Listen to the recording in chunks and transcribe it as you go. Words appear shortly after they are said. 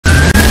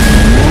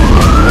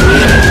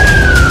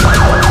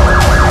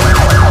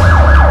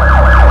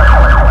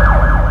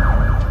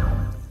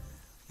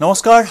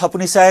নমস্কাৰ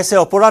আপুনি চাই আছে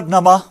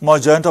অপৰাধনামা মই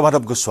জয়ন্ত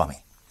মাধৱ গোস্বামী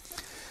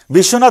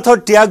বিশ্বনাথৰ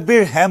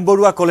ত্যাগবীৰ হেম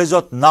বৰুৱা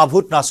কলেজত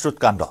নাভূত নাস্ৰুত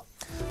কাণ্ড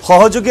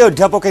সহযোগী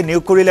অধ্যাপকে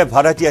নিয়োগ কৰিলে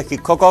ভাৰতীয়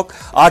শিক্ষকক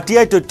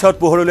RTI তথ্যত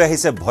পোহৰলৈ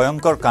আহিছে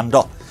ভয়ংকৰ কাণ্ড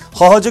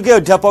সহযোগী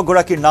অধ্যাপক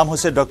গৰাকীৰ নাম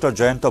হৈছে ডক্টৰ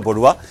জয়ন্ত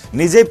বৰুৱা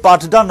নিজে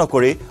পাঠদান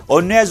নকৰি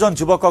অন্য এজন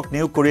যুৱকক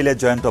নিয়োগ কৰিলে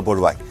জয়ন্ত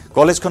বৰুৱাই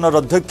কলেজখনৰ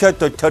অধ্যক্ষই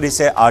তথ্য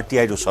দিছে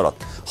RTIৰ ওচৰত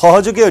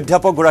সহযোগী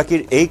অধ্যাপক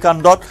গৰাকীৰ এই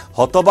কাণ্ডত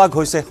হতবাক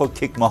হৈছে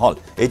শৈক্ষিক মহল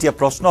এতিয়া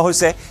প্ৰশ্ন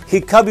হৈছে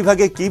শিক্ষা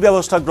বিভাগে কি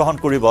ব্যৱস্থা গ্ৰহণ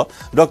কৰিব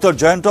ডক্টৰ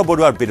জয়ন্ত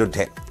বৰুৱাৰ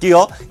বিৰুদ্ধে কিয়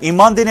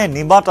ইমান দিনে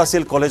নিমাত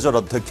আছিল কলেজৰ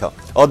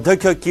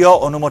অধ্যক্ষই কিয়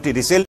অনুমতি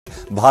দিছিল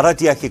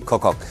ভাৰতীয়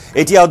শিক্ষকক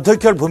এতিয়া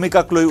অধ্যক্ষৰ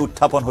ভূমিকাক লৈ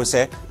উত্থাপন হৈছে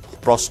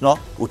প্ৰশ্ন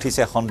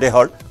উঠিছে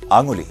সন্দেহৰ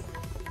আঙুলি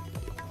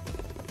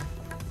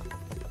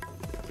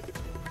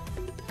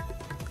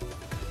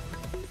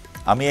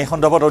আমি এই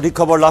সন্দৰ্ভত অধিক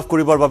খবৰ লাভ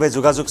কৰিবৰ বাবে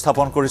যোগাযোগ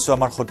স্থাপন কৰিছো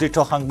আমাৰ সতীৰ্থ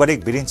সাংবাদিক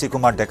বিৰিঞ্চি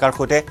কুমাৰ ডেকাৰ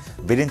সৈতে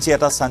বিৰিঞ্চি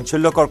এটা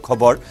চাঞ্চল্যকৰ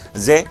খবৰ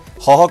যে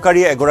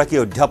সহকাৰী এগৰাকী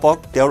অধ্যাপক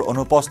তেওঁৰ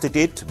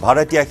অনুপস্থিতিত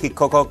ভাৰতীয়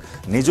শিক্ষকক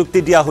নিযুক্তি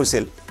দিয়া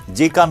হৈছিল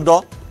যি কাণ্ড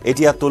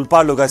এতিয়া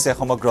তুলপাৰ লগাইছে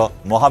সমগ্ৰ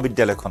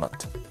মহাবিদ্যালয়খনত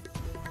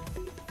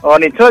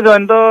নিশ্চয়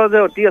জয়ন্ত যে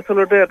অতি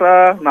আসলতে এটা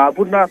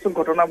নাভূত নাস্ৰুত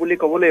ঘটনা বুলি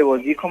ক'ব লাগিব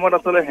যি সময়ত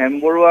আসলে হেম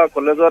বৰুৱা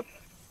কলেজত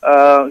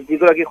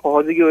যিগৰাকী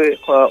সহযোগী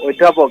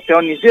অধ্যাপক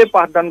তেওঁ নিজে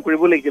পাঠদান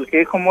কৰিব লাগিছিল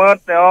সেই সময়ত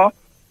তেওঁ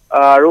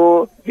আৰু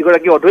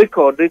যিগৰাকী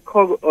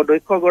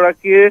অধ্যক্ষ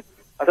গৰাকীৰ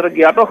আসলে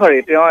জ্ঞাতসাৰী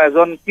তেওঁ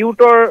এজন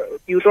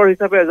টিউটৰ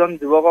হিচাপে এজন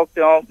যুৱকক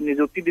তেওঁ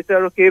নিযুক্তি দিছে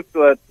আৰু সেই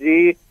যি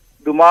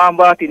 2 মাহ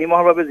বা 3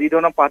 মাহৰ বাবে যি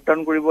ধৰণৰ পাঠদান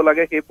কৰিব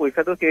লাগে সেই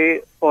পইচাটো সেই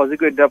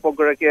সহযোগী অধ্যাপক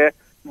গৰাকীয়ে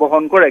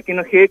বহন কৰে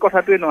কিন্তু সেই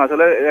কথাটোৱে নহয়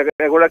আসলে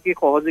এগৰাকী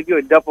সহযোগী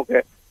অধ্যাপকে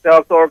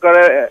তেওঁ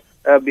চৰকাৰে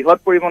বৃহৎ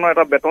পৰিমাণৰ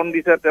এটা বেতন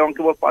দিছে তেওঁ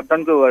কেৱল পাঠদান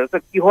কৰিব আছে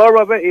কিহৰ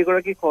বাবে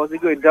এইগৰাকী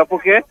সহযোগী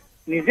অধ্যাপকে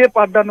নিজে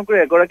পাঠদান কৰি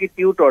এগৰাকী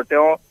টিউটৰ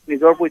তেওঁ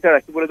নিজৰ পইচা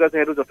ৰাখিবলগীয়া আছে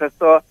সেইটো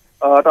যথেষ্ট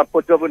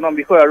তাৎপৰ্যপূৰ্ণ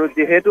বিষয় আৰু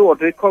যেহেতু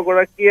অধ্যক্ষ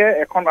গৰাকীয়ে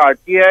এখন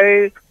RTI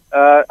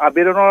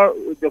আবেদনৰ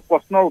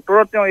প্ৰশ্নৰ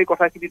উত্তৰত তেওঁ এই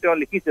কথাখিনি তেওঁ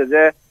লিখিছে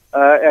যে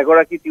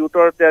এগৰাকী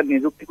টিউটৰ তেওঁ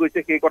নিযুক্তি কৰিছে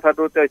সেই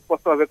কথাটো তেওঁ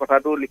স্পষ্টভাৱে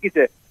কথাটো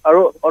লিখিছে আৰু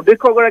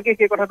অধ্যক্ষ গৰাকীয়ে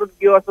সেই কথাটো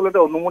কিয় আচলতে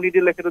অনুমতি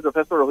দিলে সেইটো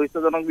যথেষ্ট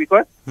ৰহস্যজনক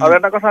বিষয় আৰু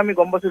এটা কথা আমি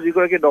গম পাইছো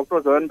যিগৰাকী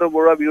ডক্টৰ জয়ন্ত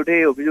বৰুৱাৰ বিৰুদ্ধে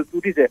এই অভিযোগটো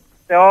উঠিছে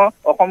তেওঁ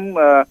অসম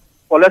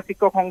কলেজ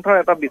শিক্ষক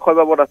সংঘৰ এটা বিষয়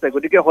বাবদ আছে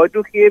গতিকে হয়তো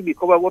সেই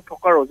বিষয় বাবদ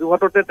থকাৰ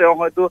অজুহাততে তেওঁ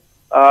হয়তো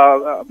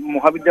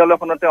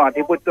মহাবিদ্যালয়খনত তেওঁ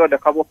আধিপত্য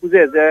দেখাব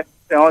খোজে যে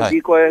তেওঁ যি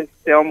কয়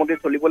তেওঁৰ মতে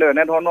চলিবলৈ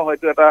এনে ধৰণৰ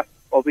হয়তো এটা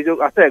অভিযোগ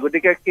আছে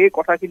গতিকে সেই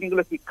কথাখিনি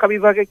গলে শিক্ষা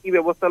বিভাগে কি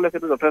ব্যৱস্থা লয়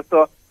সেইটো যথেষ্ট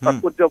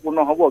তাৎপৰ্যপূৰ্ণ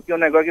হ'ব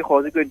কিয়নো এগৰাকী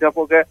সহযোগী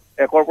অধ্যাপকে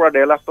 1 পৰা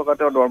 1.5 লাখ টকা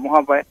তেওঁ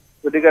দৰমহা পায়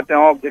গতিকে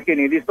তেওঁ সেই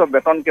নিৰ্দিষ্ট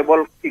বেতন কেৱল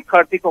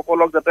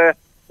শিক্ষাৰ্থীসকলক যাতে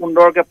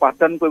সুন্দৰকে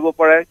পাঠদান কৰিব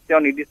পাৰে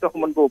তেওঁ নিৰ্দিষ্ট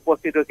সময়ত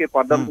উপস্থিত হৈ সেই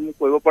পাঠদানসমূহ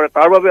কৰিব পাৰে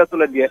তাৰ বাবে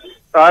আসলে দিয়ে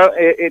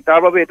তাৰ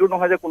বাবে এইটো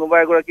নহয় যে কোনোবা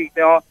এগৰাকী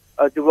তেওঁ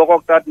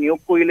যুৱকক তাত নিয়োগ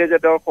কৰিলে যে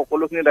তেওঁ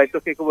সকলোখিনি দায়িত্ব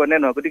শেষ হ'ব এনে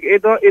নহয় গতিকে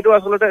এইটো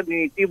আসলতে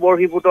নীতি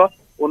বৰ্হিভূত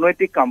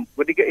অনৈতিক কাম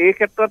গতিকে এই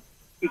ক্ষেত্ৰত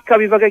শিক্ষা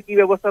বিভাগে কি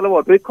ব্যৱস্থা ল'ব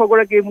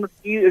অধ্যক্ষগৰাকী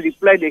কি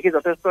ৰিপ্লাই দেখি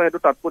যথেষ্ট সেইটো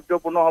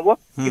তাৎপৰ্যপূৰ্ণ হ'ব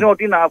কিন্তু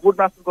অতি নাভূত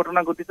নাস্ৰুত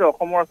ঘটনা ঘটিছে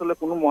অসমৰ আসলে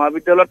কোনো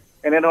মহাবিদ্যালয়ত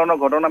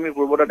এনেধৰণৰ ঘটনা আমি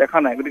পূৰ্বতে দেখা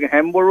নাই গতিকে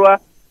হেম বৰুৱা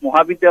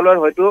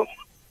মহাবিদ্যালয়ৰ হয়তো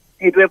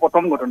এইটোৱে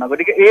প্ৰথম ঘটনা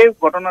গতিকে এই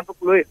ঘটনাটোক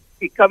লৈ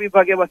শিক্ষা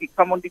বিভাগে বা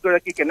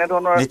শিক্ষামন্ত্ৰীগৰাকী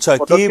কেনেধৰণৰ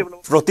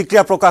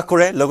প্ৰতিক্ৰিয়া প্ৰকাশ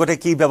কৰে লগতে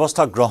কি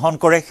ব্যৱস্থা গ্ৰহণ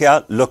কৰে সেয়া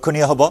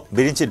লক্ষণীয় হ'ব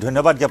বিৰিঞ্চি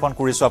ধন্যবাদ জ্ঞাপন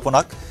কৰিছো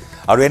আপোনাক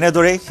আৰু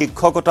এনেদৰে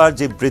শিক্ষকতাৰ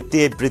যি বৃত্তি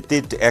এই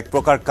বৃত্তিত এক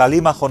প্ৰকাৰ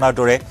কালিমা খনাৰ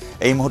দৰে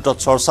এই মুহূৰ্তত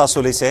চৰ্চা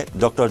চলিছে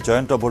ডক্টৰ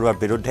জয়ন্ত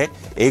বৰুৱাৰ বিৰুদ্ধে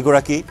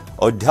এইগৰাকী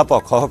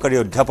অধ্যাপক সহকাৰী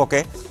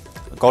অধ্যাপকে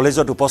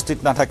কলেজত উপস্থিত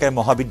নাথাকে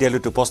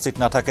মহাবিদ্যালয়ত উপস্থিত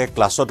নাথাকে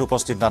ক্লাছত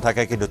উপস্থিত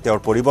নাথাকে কিন্তু তেওঁৰ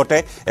পৰিৱৰ্তে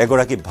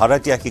এগৰাকী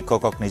ভাৰতীয়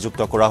শিক্ষকক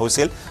নিযুক্ত কৰা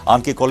হৈছিল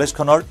আনকি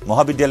কলেজখনৰ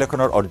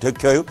মহাবিদ্যালয়খনৰ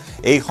অধ্যক্ষয়ো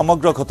এই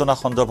সমগ্ৰ ঘটনা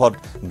সন্দৰ্ভত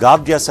গাব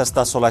দিয়াৰ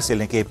চেষ্টা চলাইছিল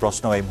নেকি এই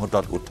প্ৰশ্ন এই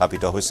মুহূৰ্তত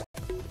উত্থাপিত হৈছে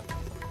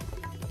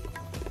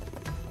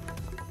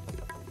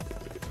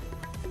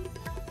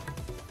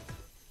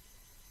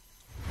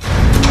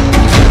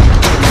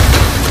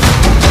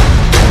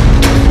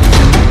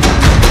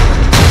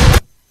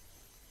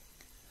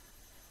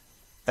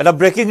এটা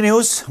ব্ৰেকিং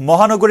নিউজ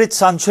মহানগৰীত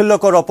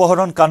চাঞ্চল্যকৰ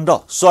অপহৰণ কাণ্ড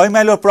 6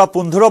 মাইলৰ পৰা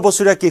 15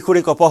 বছৰীয়া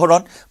কিশোৰীক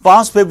অপহৰণ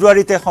 5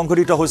 ফেব্ৰুৱাৰীতে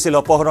সংঘটিত হৈছিল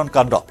অপহৰণ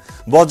কাণ্ড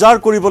বজাৰ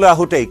কৰিবলৈ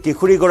আহোতে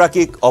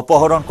কিশোৰীগৰাকীক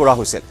অপহৰণ কৰা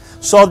হৈছিল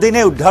 6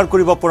 দিনে উদ্ধাৰ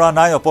কৰিব পৰা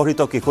নাই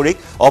অপহৃত কিশোৰীক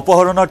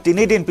অপহৰণৰ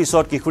 3 দিন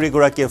পিছত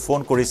কিশোৰীগৰাকীয়ে ফোন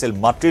কৰিছিল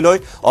মাতৃলৈ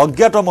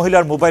অজ্ঞাত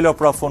মহিলাৰ মোবাইলৰ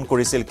পৰা ফোন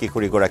কৰিছিল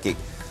কিশোৰীগৰাকীক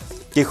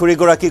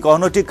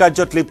অনৈতিক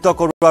কাৰ্যত লিপ্ত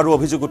কৰোৱাৰ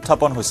অভিযোগ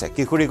উত্থাপন হৈছে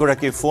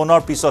কিশোৰীগৰাকীৰ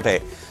ফোনৰ পিছতে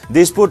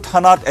দিছপুৰ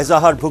থানাত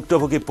এজাহাৰ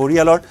ভুক্তভোগী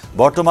পৰিয়ালৰ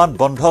বৰ্তমান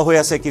বন্ধ হৈ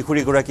আছে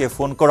কিশোৰীগৰাকীয়ে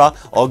ফোন কৰা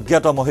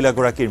অজ্ঞাত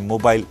মহিলাগৰাকীৰ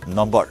মোবাইল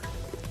নম্বৰ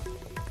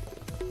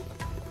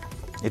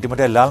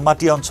ইতিমধ্যে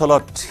লালমাটি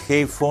অঞ্চলত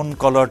সেই ফোন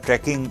কলৰ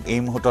ট্ৰেকিং এই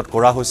মুহূৰ্তত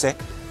কৰা হৈছে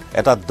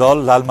এটা দল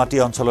লালমাটি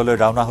অঞ্চললৈ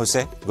ৰাওনা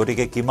হৈছে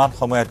গতিকে কিমান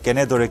সময়ত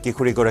কেনেদৰে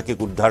কিশোৰীগৰাকীক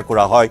উদ্ধাৰ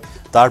কৰা হয়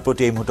তাৰ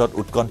প্ৰতি এই মুহূৰ্তত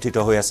উৎকণ্ঠিত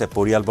হৈ আছে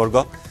পৰিয়ালবৰ্গ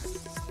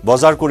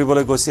বজাৰ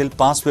কৰিবলৈ গৈছিল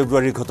 5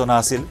 ফেব্ৰুৱাৰীৰ ঘটনা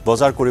আছিল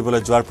বজাৰ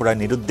কৰিবলৈ যোৱাৰ পৰা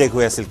নিৰুদ্দেশ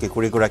হৈ আছিল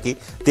কিশোৰীগৰাকী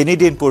 3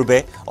 দিন পূৰ্বে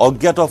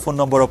অজ্ঞাত ফোন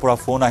নম্বৰৰ পৰা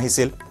ফোন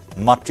আহিছিল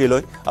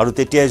মাতৃলৈ আৰু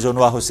তেতিয়াই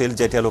জনোৱা হৈছিল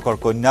যে তেওঁলোকৰ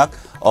কন্যাক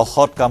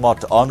অসৎ কামত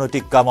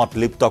অনৈতিক কামত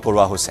লিপ্ত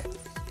কৰোৱা হৈছে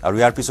আৰু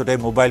ইয়াৰ পিছতে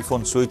মোবাইল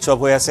ফোন সুইচ অফ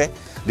হৈ আছে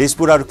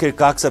দিছপুৰ আৰক্ষীৰ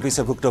কাষ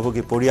চাপিছে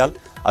ভুক্তভোগী পৰিয়াল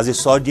আজি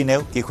 6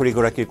 দিনেও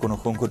কিশোৰীগৰাকীৰ কোনো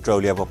সংসূত্ৰ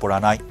উলিয়াব পৰা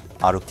নাই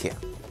আৰক্ষীয়ে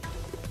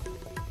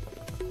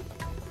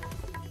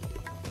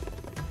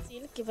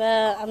কিবা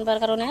আনবাৰ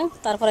কাৰণে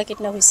তাৰ পৰা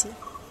কিডন্যাপ হৈছে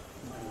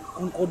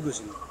কোন কোড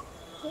গৈছিল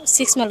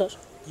 6 মাইলৰ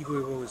কি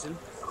কৰিব গৈছিল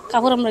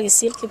কাপোৰ আমৰা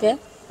গেছিল কিবা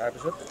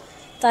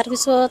তাৰ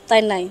পিছত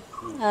তাই নাই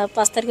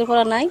 5 তাৰিখৰ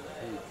পৰা নাই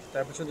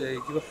তাৰ পিছত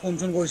কিবা ফোন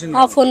কৰিছিল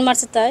ফোন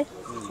মাৰছে তাই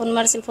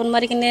ফোন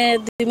মাৰি কিনে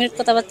 2 মিনিট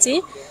কথা পাতছি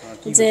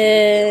যে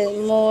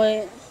মই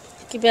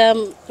কিবা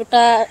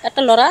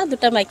এটা লৰা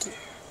দুটা মাইকি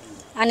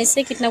আনিছে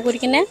কিডন্যাপ কৰি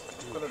কিনে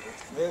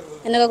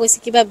এনেকা কৈছে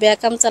কিবা বেয়া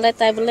কাম চলাই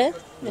তাই বলে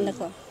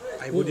এনেকা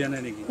আইব দিয়া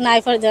নাই নেকি নাই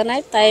ফৰ দিয়া নাই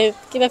তাই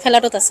কিবা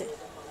ফেলাটত আছে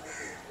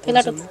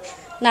ফেলাটত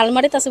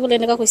নালমাৰিত আছে বলে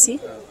এনেকা কৈছি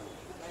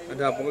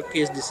এটা আপোনাক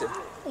কেছ দিছে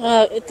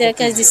এতিয়া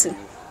কেছ দিছে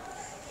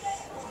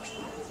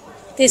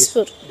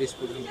দিছপুৰ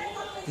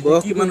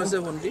বয়স কিমান আছে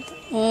ভন্টি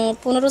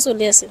 15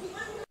 চলি আছে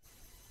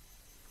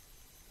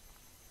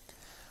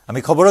আমি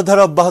খবৰৰ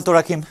ধাৰা অব্যাহত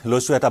ৰাখিম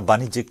লৈছো এটা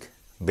বাণিজ্যিক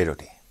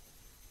বিৰতি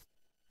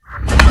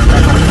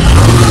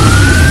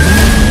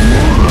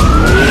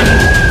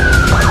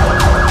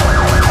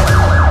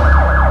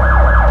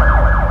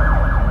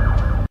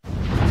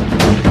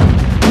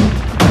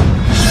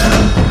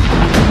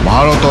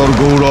ভাৰতৰ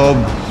গৌৰৱ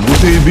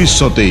গোটেই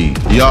বিশ্বতেই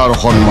ইয়াৰ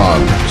সন্মান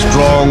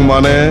ষ্ট্ৰং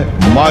মানে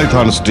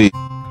মাইথানষ্টি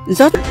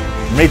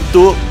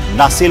মৃত্যু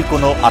নাছিল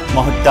কোনো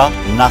আত্মহত্যা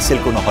নাছিল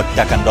কোনো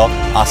হত্যাকাণ্ড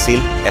আছিল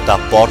এটা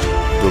পথ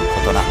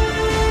দুৰ্ঘটনা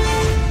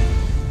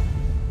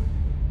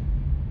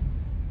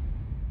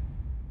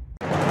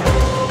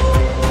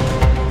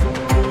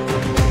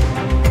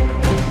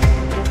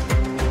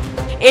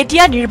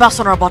এতিয়া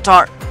নিৰ্বাচনৰ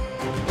বতৰ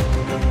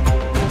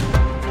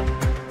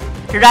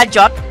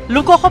ৰাজ্যত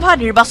লোকসভা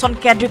নিৰ্বাচন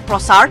কেন্দ্ৰিক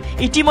প্ৰচাৰ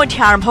ইতিমধ্যে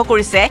আৰম্ভ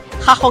কৰিছে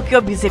শাসকীয়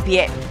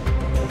বিজেপিয়ে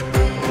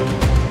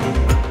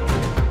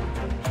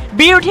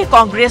বিৰোধী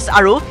কংগ্ৰেছ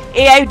আৰু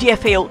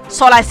AIUDFেও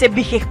চলাইছে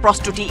বিশেষ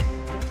প্ৰস্তুতি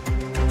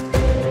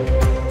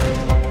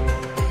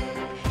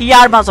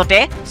ইয়াৰ মাজতে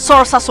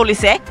চৰ্চা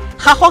চলিছে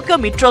শাসকীয়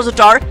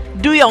মিত্ৰজোঁটৰ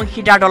 2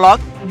 অংশীদাৰ দলক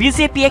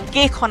বিজেপিয়ে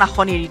কেইখন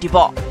আসন এৰি দিব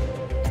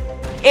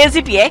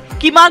এজিপিয়ে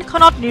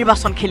কিমানখনত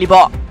নিৰ্বাচন খেলিব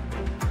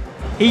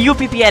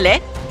ইউপিপিএলে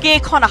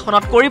কেইখন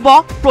আসনত কৰিব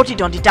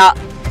প্ৰতিদ্বন্দিতা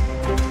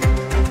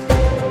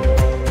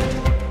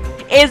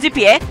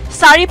এজিপিয়ে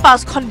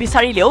 4-5খন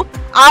বিচাৰিলেও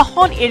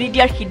আসন এৰি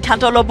দিয়াৰ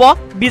সিদ্ধান্ত ল'ব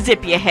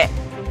বিজেপিয়েহে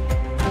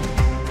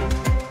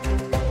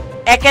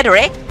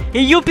একেদৰে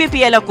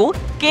ইউপিপিএলকো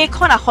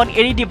কেইখন আসন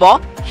এৰি দিব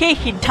সেই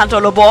সিদ্ধান্ত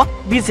ল'ব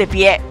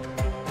বিজেপিয়ে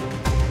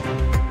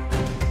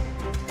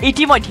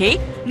ইতিমধ্যে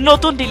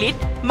নতুন দিল্লীত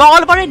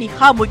মঙলবাৰে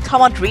নিশা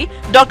মুখ্যমন্ত্ৰী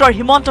ডক্টৰ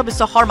হিমন্ত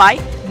বিশ্ব শৰ্মাই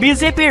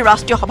বিজেপিৰ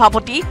ৰাষ্ট্ৰীয়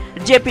সভাপতি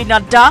জেপি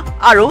নাড্ডা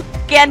আৰু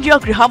কেন্দ্ৰীয়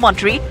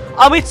গৃহমন্ত্ৰী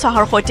অমিত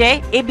শাহৰ সৈতে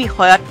এই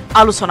বিষয়ত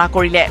আলোচনা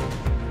কৰিলে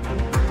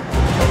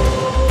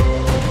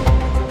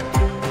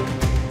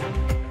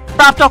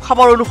প্ৰাপ্ত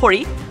খবৰ অনুসৰি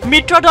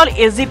মিত্ৰদল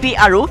এজিপি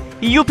আৰু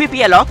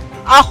ইউপিপিএলক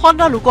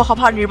আসন্ন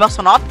লোকসভাৰ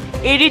নিৰ্বাচনত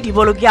এৰি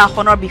দিবলগীয়া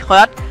আসনৰ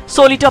বিষয়ত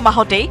চলিত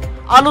মাহতেই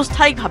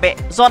আনুষ্ঠানিকভাৱে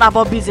জনাব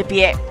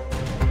বিজেপিয়ে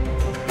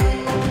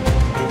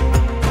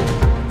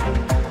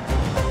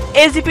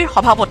এজিপিৰ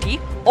সভাপতি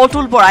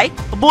অতুল বৰাই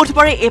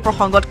বুধবাৰে এই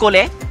প্ৰসংগত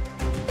ক'লে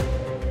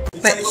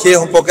সেই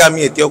সম্পৰ্কে আমি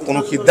এতিয়াও কোনো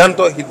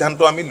সিদ্ধান্ত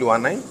আমি লোৱা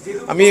নাই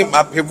আমি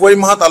ফেব্ৰুৱাৰী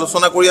মাহত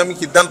আলোচনা কৰি আমি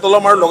সিদ্ধান্ত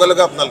ল'ম আৰু লগে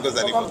লগে আপোনালোকে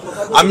জানিব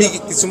আমি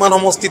কিছুমান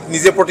সমষ্টিত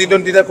নিজে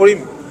প্ৰতিদ্বন্দ্বিতা কৰিম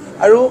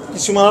আৰু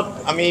কিছুমানত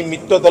আমি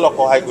মিত্ৰ দলক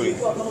সহায় কৰিম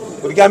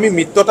গতিকে আমি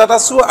মিত্ৰতাত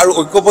আছো আৰু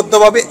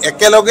ঐক্যবদ্ধভাৱে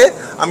একেলগে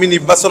আমি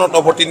নিৰ্বাচনত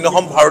অৱতীৰ্ণ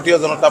হ'ম ভাৰতীয়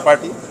জনতা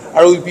পাৰ্টি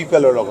আৰু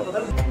ইউপিপিএলৰ লগত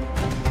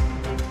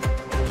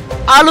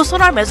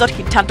আলোচনাৰ মেজত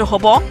সিদ্ধান্ত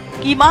হ'ব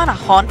কিমান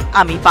আসন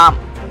আমি পাম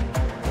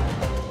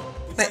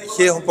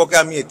সেই সম্পৰ্কে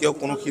আমি এতিয়াও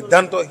কোনো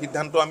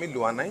সিদ্ধান্ত আমি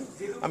লোৱা নাই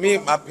আমি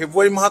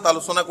ফেব্ৰুৱাৰী মাহত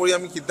আলোচনা কৰি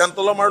আমি সিদ্ধান্ত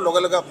ল'ম আৰু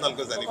লগে লগে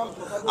আপোনালোকে জানিব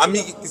আমি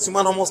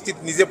কিছুমান সমষ্টিত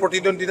নিজে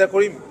প্ৰতিদ্বন্দ্বিতা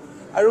কৰিম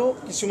আৰু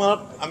কিছুমানত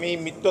আমি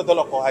মিত্ৰ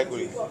দলক সহায়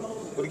কৰিম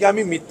গতিকে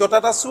আমি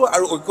মিত্ৰতাত আছো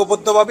আৰু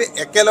ঐক্যবদ্ধভাৱে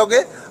একেলগে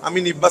আমি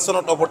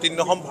নিৰ্বাচনত অৱতীৰ্ণ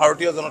হ'ম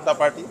ভাৰতীয় জনতা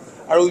পাৰ্টি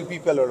আৰু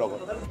ইউপিপিএলৰ লগত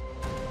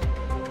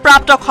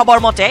প্ৰাপ্ত খবৰ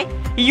মতে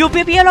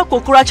ইউপিপিএলৰ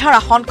কোকৰাঝাৰ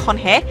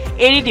আসনখনহে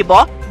এৰি দিব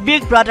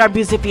বিগ ব্ৰাদাৰ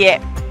বিজেপিয়ে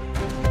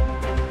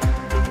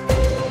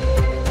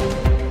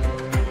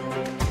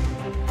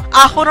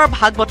আসনৰ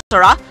ভাগ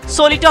বতৰা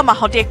চলিত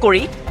মাহতে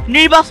কৰি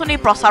নিৰ্বাচনী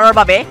প্ৰচাৰৰ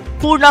বাবে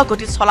পূৰ্ণ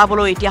গতিত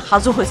চলাবলৈ এতিয়া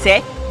সাজু হৈছে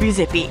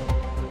বিজেপি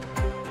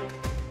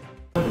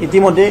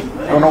ইতিমধ্যে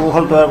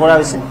জনকৌশল তৈয়াৰ কৰা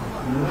হৈছে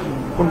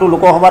কোনটো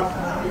লোকসভাত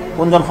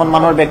কোনজন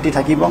সন্মানৰ ব্যক্তি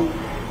থাকিব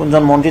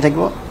কোনজন মন্ত্ৰী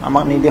থাকিব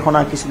আমাক নিৰ্দেশনা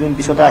কিছুদিন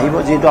পিছতে আহিব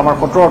যেহেতু আমাৰ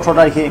 17-18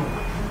 তাৰিখে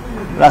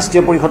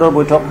ৰাষ্ট্ৰীয় পৰিষদৰ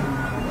বৈঠক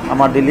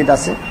আমাৰ দিল্লীত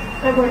আছে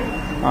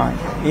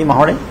এই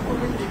মাহৰে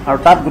আৰু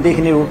তাত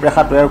গোটেইখিনি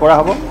ৰূপৰেখা তৈয়াৰ কৰা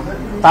হ'ব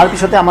তাৰ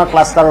পিছতে আমাৰ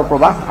ক্লাষ্টাৰৰ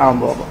প্ৰৱাহ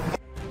আৰম্ভ হ'ব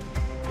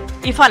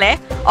ইফালে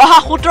অহা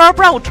 17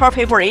 পৰা 18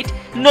 ফেব্ৰুৱাৰীত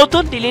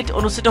নতুন দিল্লীত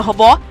অনুষ্ঠিত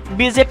হ'ব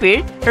বিজেপিৰ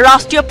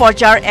ৰাষ্ট্ৰীয়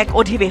পৰ্যায়ৰ এক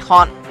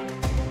অধিৱেশন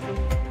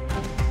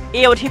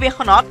এই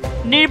অধিৱেশনত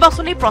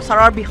নিৰ্বাচনী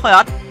প্ৰচাৰৰ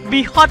বিষয়ত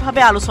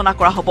বিশদভাৱে আলোচনা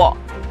কৰা হ'ব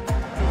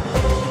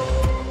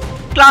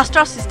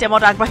ক্লাষ্টাৰ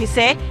সিস্টেমত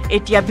আগবাঢ়িছে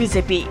এতিয়া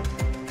বিজেপি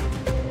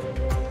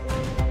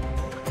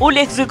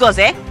উল্লেখযোগ্য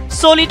যে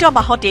চলিত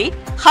মাহতেই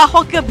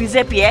শাসকীয়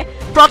বিজেপিয়ে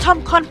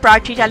প্ৰথমখন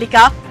প্ৰাৰ্থী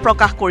তালিকা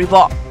প্ৰকাশ কৰিব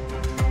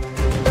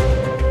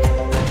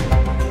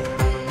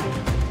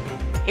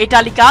এই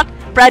তালিকাত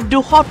প্ৰায়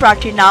 200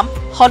 প্ৰাৰ্থীৰ নাম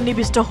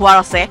সন্নিৱিষ্ট হোৱাৰ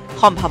আছে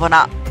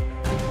সম্ভাৱনা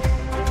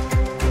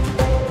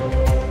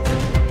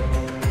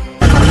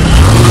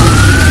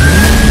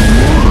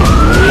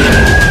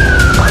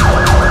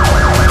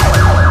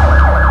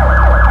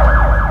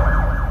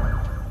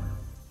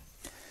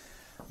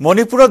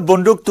মণিপুৰত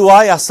বন্দুক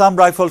টুৱাই আছাম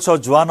ৰাইফলছৰ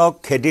জোৱানক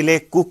খেদিলে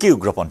কুকি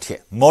উগ্ৰপন্থীয়ে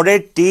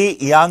মৰেৰ টি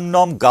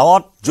ইয়াংনম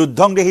গাঁৱত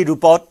যুদ্ধংদেহী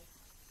ৰূপত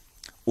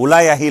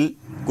ওলাই আহিল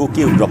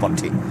কুকি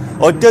উগ্ৰপন্থী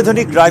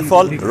অত্যাধুনিক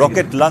ৰাইফল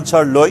ৰকেট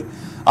লঞ্চাৰ লৈ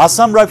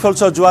আছাম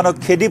ৰাইফলছৰ জোৱানক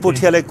খেদি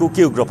পঠিয়ালে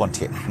কুকি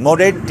উগ্ৰপন্থীয়ে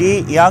মৰেৰ টি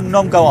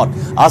ইয়াংনম গাঁৱত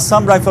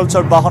আছাম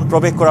ৰাইফলছৰ বাহন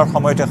প্ৰৱেশ কৰাৰ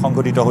সময়তে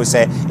সংঘটিত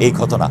হৈছে এই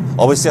ঘটনা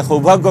অৱশ্যে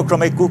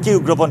সৌভাগ্যক্ৰমে কুকি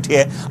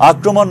উগ্ৰপন্থীয়ে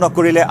আক্ৰমণ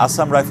নকৰিলে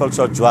আছাম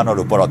ৰাইফলছৰ জোৱানৰ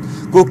ওপৰত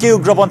কুকি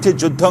উগ্ৰপন্থীৰ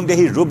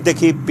যুদ্ধংদেহী ৰূপ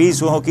দেখি পিছ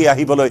হুহকি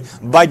আহিবলৈ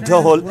বাধ্য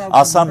হ'ল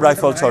আছাম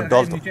ৰাইফলছৰ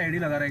দলটো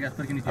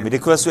আমি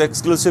দেখুৱাইছো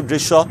এক্সক্লুচিভ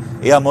দৃশ্য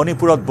এয়া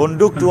মণিপুৰত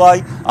বন্দুক টুৱাই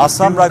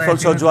আছাম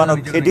ৰাইফলছৰ জোৱানক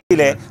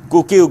খেদিলে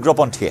কুকি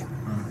উগ্ৰপন্থীয়ে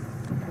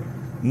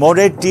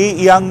মৰেৰ টি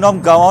ইয়াংনম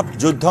গাঁৱত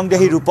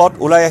যুদ্ধংদেহী ৰূপত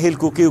ওলাই আহিল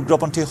কুকি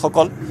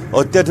উগ্ৰপন্থীসকল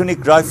অত্যাধুনিক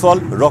ৰাইফল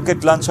ৰকেট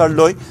লঞ্চাৰ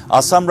লৈ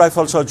আছাম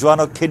ৰাইফলছৰ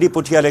জোৱানক খেদি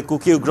পঠিয়ালে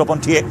কুকি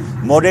উগ্ৰপন্থীয়ে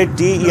মৰেৰ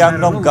টি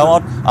ইয়াংনম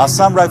গাঁৱত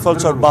আছাম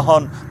ৰাইফলছৰ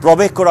বাহন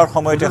প্ৰৱেশ কৰাৰ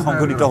সময়তে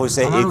সংঘটিত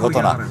হৈছে এই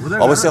ঘটনা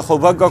অৱশ্যে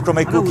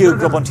সৌভাগ্যক্ৰমে কুকি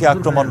উগ্ৰপন্থীয়ে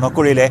আক্ৰমণ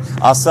নকৰিলে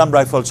আছাম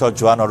ৰাইফলছৰ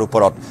জোৱানৰ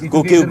ওপৰত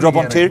কুকি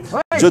উগ্ৰপন্থীৰ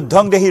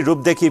যুদ্ধংদেহী ৰূপ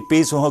দেখি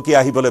পিছ হুহকি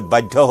আহিবলৈ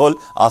বাধ্য হ'ল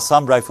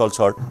আছাম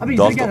ৰাইফলছৰ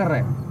দলটো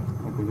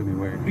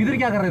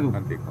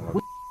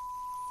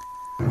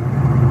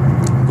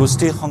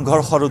গোষ্ঠী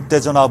সংঘৰ্ষৰ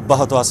উত্তেজনা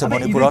অব্যাহত আছে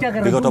মণিপুৰত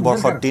বিগত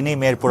বৰ্ষৰ ৩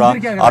 মেৰ পৰা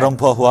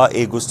আৰম্ভ হোৱা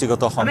এই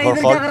গোষ্ঠীগত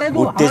সংঘৰ্ষৰ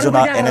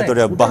উত্তেজনা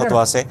এনেদৰে অব্যাহত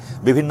আছে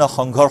বিভিন্ন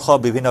সংঘৰ্ষ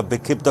বিভিন্ন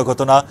বিক্ষিপ্ত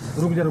ঘটনা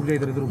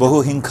বহু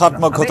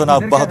হিংসাত্মক ঘটনা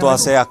অব্যাহত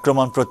আছে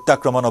আক্ৰমণ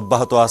প্ৰত্যাক্ৰমণ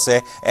অব্যাহত আছে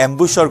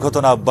এম্বুছৰ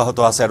ঘটনা অব্যাহত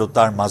আছে আৰু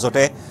তাৰ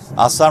মাজতে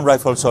আছাম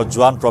ৰাইফলছৰ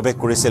জোৱান প্ৰৱেশ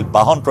কৰিছিল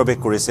বাহন প্ৰৱেশ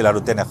কৰিছিল আৰু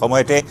তেনে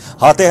সময়তে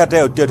হাতে হাতে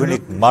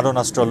অত্যাধুনিক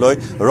মাৰণাস্ত্ৰ লৈ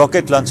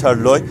ৰকেট লঞ্চাৰ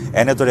লৈ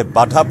এনেদৰে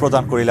বাধা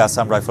প্ৰদান কৰিলে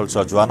আছাম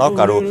ৰাইফলছৰ জোৱানক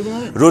আৰু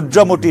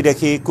ৰুদ্ৰমূৰ্তি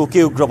দেখি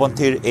কুকি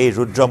উগ্ৰপন্থীৰ এই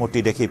ৰুদ্ৰমূৰ্তি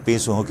দেখি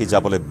পিছ হুহকি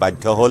যাবলৈ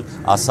বাধ্য হ'ল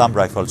আছাম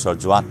ৰাইফলছৰ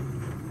জোৱান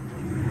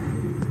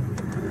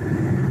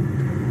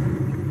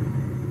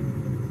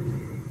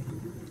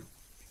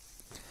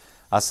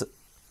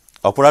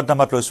অপৰাধ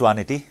নামাত লৈছো আন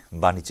এটি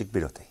বাণিজ্যিক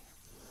বিৰতি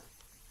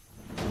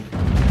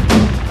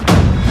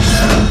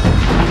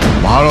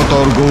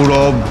ভাৰতৰ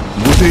গৌৰৱ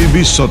গোটেই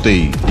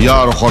বিশ্বতেই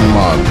ইয়াৰ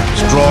সন্মান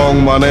ষ্ট্ৰং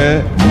মানে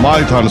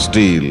Maithon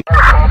steel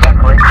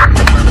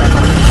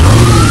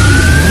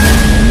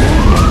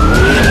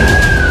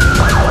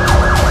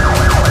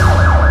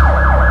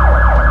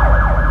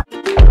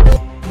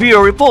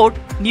Bureau Report,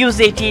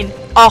 News18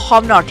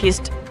 Assam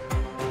Northeast.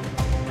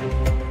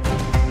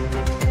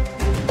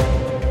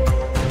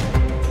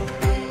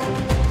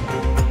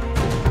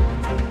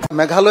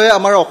 মেঘালয়ে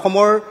আমাৰ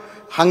অসমৰ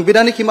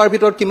সাংবিধানিক সীমাৰ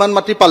ভিতৰত কিমান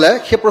মাটি পালে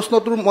সেই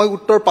প্ৰশ্নটোৰ মই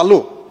উত্তৰ পালো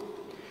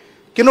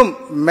কিন্তু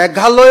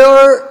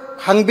মেঘালয়ৰ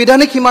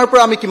সাংবিধানিক সীমাৰ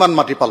পৰা আমি কিমান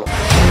মাটি পালো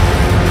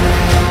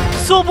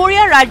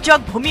চুবুৰীয়া ৰাজ্যক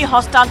ভূমি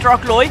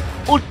হস্তান্তৰক লৈ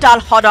উত্তাল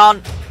সদন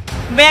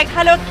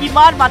মেঘালয়ক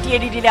কিমান মাটি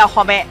এৰি দিলে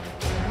অসমে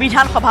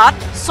বিধানসভাত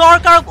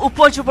চৰকাৰক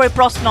উপযোগী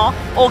প্ৰশ্ন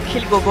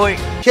অখিল গগৈ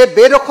সেই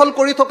বেদখল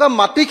কৰি থকা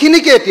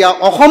মাটিখিনিকে এতিয়া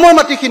অসমৰ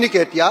মাটিখিনিকে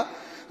এতিয়া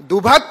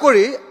দুভাগ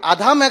কৰি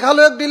আধা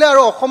মেঘালয়ক দিলে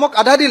আৰু অসমক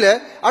আধা দিলে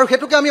আৰু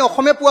হেতুকে আমি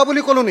অসমে পোৱা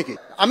বুলি কলো নেকি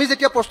আমি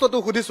যেতিয়া প্ৰশ্নটো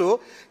সুধিছো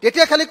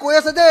তেতিয়া খালি কৈ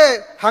আছে যে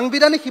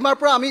সাংবিধানিক সীমাৰ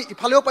পৰা আমি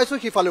ইফালেও পাইছো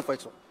সিফালেও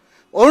পাইছো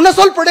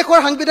অৰুণাচল প্ৰদেশৰ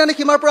সাংবিধানিক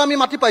সীমাৰ পৰা আমি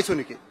মাটি পাইছো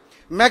নেকি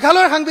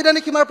মেঘালয়ৰ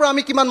সাংবিধানিক সীমাৰ পৰা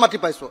আমি কিমান মাটি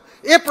পাইছো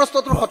এই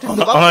প্ৰশ্নটোৰ সঠিক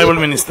জবাব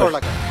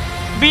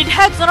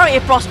বিধায়কজনৰ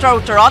এই প্ৰশ্নৰ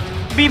উত্তৰত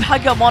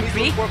বিভাগীয়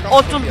মন্ত্ৰী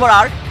অতুল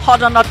বৰাৰ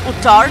সদনত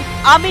উত্তৰ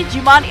আমি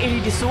যিমান এৰি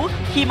দিছো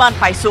সিমান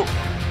পাইছো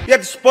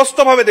ইয়াত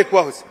স্পষ্টভাৱে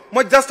দেখুওৱা হৈছে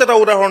মই জাষ্ট এটা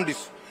উদাহৰণ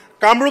দিছো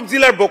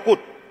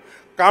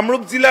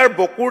কামৰূপ জিলাৰ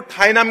বকুৰ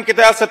ঠাই নাম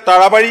কেইটা আছে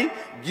তাৰাবাৰী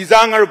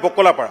গিজাং আৰু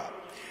বকলাপাৰা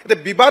এটা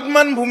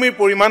বিবাদমান ভূমিৰ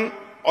পৰিমাণ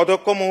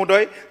অধ্যক্ষ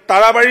মহোদয়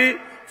তাৰাবাৰীৰ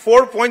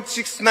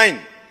 4.69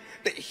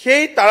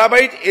 সেই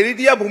তাৰাবাৰীত এৰি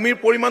দিয়া ভূমিৰ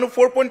পৰিমাণো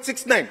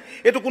 4.69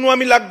 এটো কোনো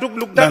আমি লাখডুক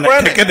লুকডাক কৰা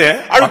নাই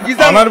আৰু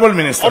গিজাং অনাৰেবল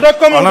মিনিষ্টাৰ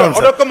অধ্যক্ষ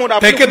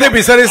মহোদয় তেখেতে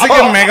বিচাৰিছে কি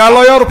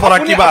মেঘালয়ৰ পৰা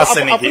কিবা আছে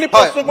নেকি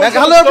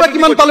মেঘালয়ৰ পৰা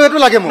কিমান পালো এটো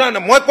লাগে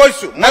না মই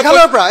কৈছো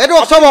মেঘালয়ৰ পৰা এটো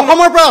সব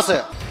অসমৰ পৰা আছে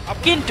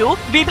কিন্তু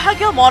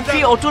বিভাগীয় মন্ত্ৰী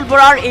অতুল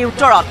বৰাৰ এই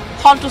উত্তৰত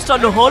সন্তুষ্ট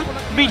নহল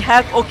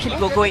বিধায়ক অখিল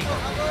গগৈ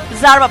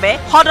যাৰ বাবে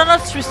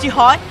সদনত সৃষ্টি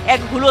হয় এক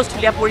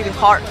হুলস্থুলীয়া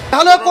পৰিৱেশৰ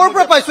মেঘালয় ক'ৰ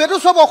পৰা পাইছো এটো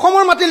সব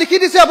অসমৰ মাটি লিখি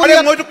দিছে আপুনি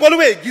মইতো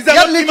কলোৱে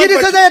গিজাঙত লিখি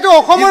দিছে যে এটো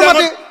অসমৰ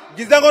মাটি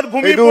গিজাঙত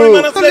ভূমিৰ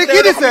পৰিমাণ আছে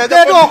লিখি দিছে যে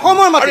এটো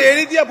অসমৰ মাটি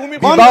এৰি দিয়া ভূমি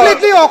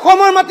কমপ্লিটলি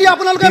অসমৰ মাটি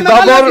আপোনালোকে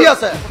মেঘালয় দি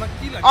আছে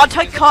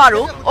অধ্যক্ষ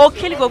আৰু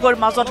অখিল গগৈৰ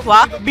মাজত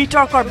হোৱা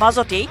বিতৰ্কৰ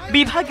মাজতেই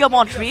বিভাগীয়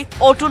মন্ত্ৰী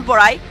অতুল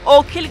বৰাই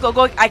অখিল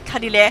গগৈক আখ্যা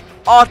দিলে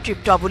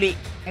অতৃপ্ত বুলি।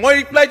 মই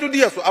ৰিপ্লাইটো দি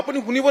আছো, আপুনি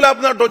শুনিবলৈ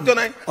আপোনাৰ ধৈৰ্য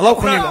নাই। অলপ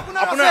শুনিব।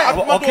 আপোনাৰ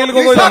অখিল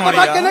গগৈ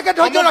কেনেকে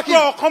ধৈৰ্য ৰাখিম?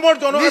 অসমৰ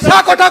মিছা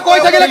কথা কৈ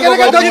থাকিলে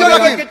কেনেকে ধৈৰ্য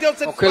ৰাখিম?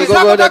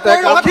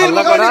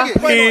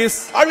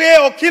 আৰু এই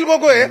অখিল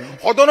গগৈয়ে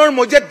সদনৰ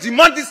মজিয়াত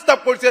যিমান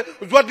ডিষ্টাৰ্ব কৰিছে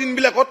যোৱা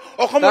দিনবিলাকত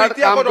অসমৰ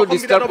ইতিহাসত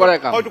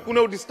হয়তো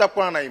কোনেও ডিষ্টাৰ্ব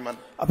কৰা নাই ইমান।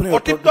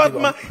 অতীত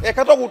আত্মা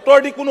এখেতক উত্তৰ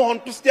দি কোনো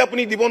সন্তুষ্টি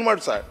আপুনি দিব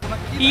নোৱাৰে ছাৰ।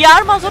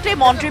 ইয়াৰ মাজতে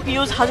মন্ত্ৰী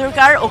পীয়ুষ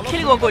হাজৰিকাৰ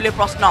অখিল গগৈলৈ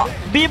প্ৰশ্ন,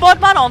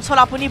 বিবদমান অঞ্চল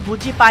আপুনি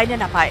বুজি পায় নে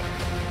নাপায়?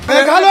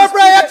 মেঘালয়ৰ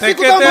পৰা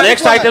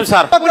নেক্সট আইটেম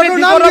স্যাৰ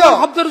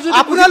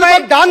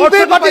আপোনালোকক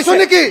দানবীৰ পাতিছো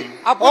নেকি?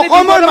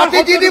 অসমৰ মাটি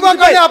দি দিবৰ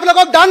কাৰণে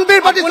আপোনালোকক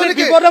দানবীৰ পাতিছো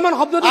নেকি?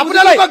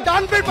 আপোনালোকক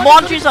দানবীৰ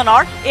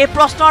মন্ত্ৰীজনৰ এই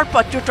প্ৰশ্নৰ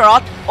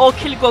প্ৰত্যুত্তৰত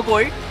অখিল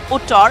গগৈৰ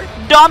উত্তৰ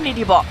দম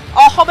নিদিব।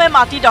 অসমে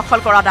মাটি দখল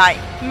কৰা নাই,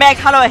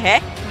 মেঘালয়হে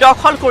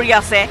দখল কৰি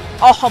আছে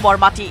অসমৰ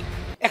মাটি।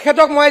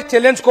 এখেতক মই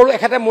চ্যালেঞ্জ কৰো,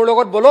 এখেতে মোৰ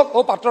লগত বলক ও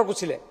পাত্ৰৰ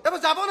কুছিলে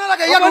যাব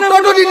নালাগে, ইয়াৰ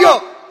উত্তৰটো দি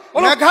দিয়ক।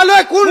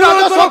 মেঘালয় কোন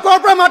ৰাজচক্ৰৰ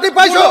পৰা মাটি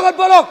পাইছো?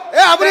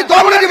 এ আপুনি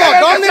দম নিদিব,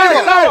 দম নিদিব।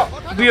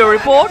 Bureau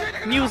report,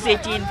 news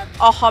 18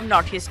 Assam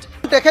north east.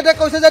 তেখেতে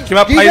কৈছে যে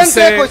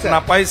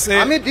নাপাইছে,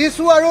 আমি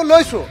দিছো আৰু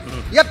লৈছো।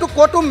 ইয়াতো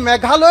ক'তো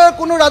মেঘালয়ৰ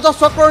কোনো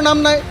ৰাজচক্ৰৰ নাম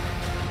নাই।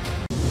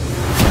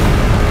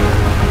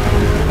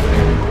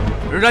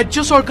 ৰাজ্য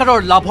চৰকাৰৰ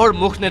লাভৰ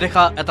মুখ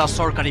নেদেখা এটা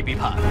চৰকাৰী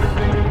বিভাগ।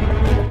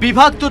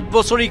 বিভাগটোত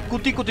বছৰি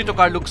কোটি কোটি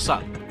টকাৰ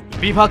লোকচান।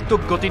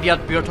 বিভাগটোক গতি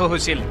দিয়াত ব্যৰ্থ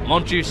হৈছিল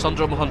মন্ত্ৰী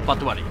চন্দ্ৰমোহন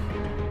পাটোৱাৰী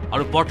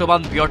আৰু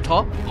বৰ্তমান ব্যৰ্থ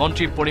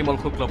মন্ত্ৰী পৰিমল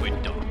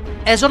শুক্লবৈদ্য।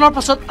 এজনৰ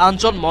পাছত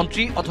আনজন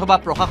মন্ত্ৰী অথবা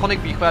প্ৰশাসনিক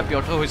বিষয়া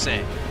ব্যৰ্থ হৈছে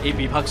এই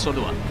বিভাগ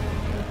চলোৱা।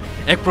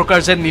 এক প্ৰকাৰ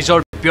যেন নিজৰ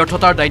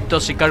ব্যৰ্থতাৰ দায়িত্ব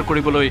স্বীকাৰ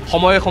কৰিবলৈ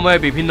সময়ে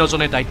সময়ে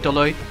বিভিন্নজনে দায়িত্ব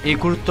লয় এই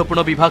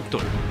গুৰুত্বপূৰ্ণ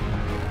বিভাগটোৰ।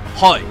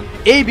 হয়,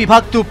 এই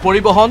বিভাগটো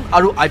পৰিবহণ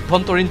আৰু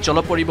আভ্যন্তৰীণ জল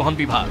পৰিবহণ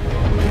বিভাগ।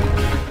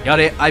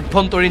 ইয়াৰে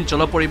আভ্যন্তৰীণ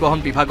জল পৰিবহণ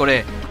বিভাগৰে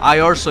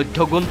আয়ৰ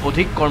 14 গুণ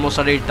অধিক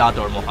কৰ্মচাৰীৰ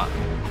দৰমহা।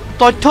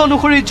 তথ্য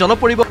অনুসৰি জল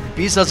পৰিবহণ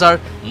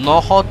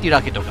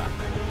 20,983 টকা,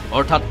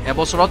 অৰ্থাৎ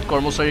এবছৰত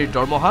কৰ্মচাৰীৰ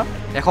দৰমহা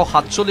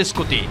 147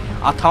 কোটি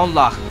 58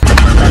 লাখ।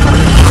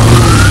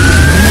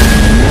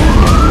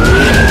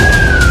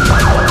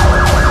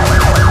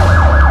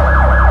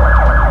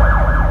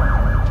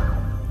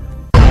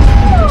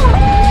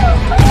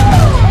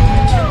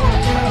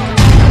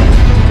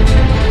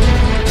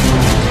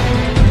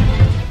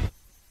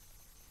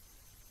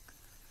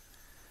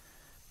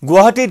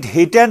 গুৱাহাটীত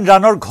হিট এণ্ড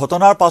ৰানৰ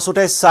ঘটনাৰ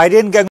পাছতে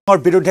চাইৰেন গেঙৰ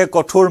বিৰুদ্ধে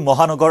কঠোৰ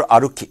মহানগৰ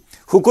আৰক্ষী।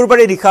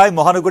 শুকুৰবাৰে নিশাই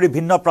মহানগৰীৰ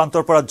ভিন্ন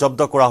প্ৰান্তৰ পৰা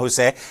জব্দ কৰা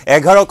হৈছে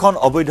 11খন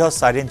অবৈধ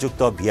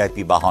চাইৰেনযুক্ত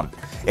ভিআইপি বাহন।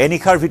 এই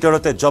নিশাৰ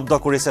ভিতৰতে জব্দ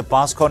কৰিছে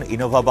 5খন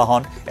ইনোভা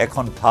বাহন,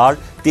 এখন থাৰ,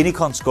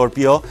 3খন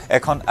স্কৰ্পিঅ,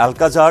 এখন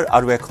এলকাজাৰ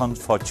আৰু এখন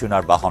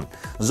ফৰ্চুনাৰ বাহন।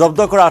 জব্দ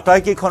কৰা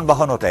আটাইকেইখন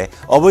বাহনতে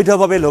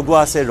অবৈধভাৱে লগোৱা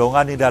আছে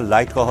ৰঙা নীলা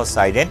লাইটসহ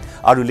চাইৰেন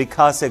আৰু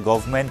লিখা আছে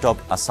গভৰ্ণমেণ্ট অৱ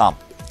আছাম।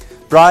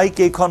 প্ৰায়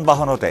কেইখন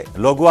বাহনতে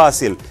লগোৱা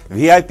আছিল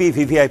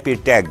ভিভিআইপিৰ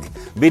টেগ।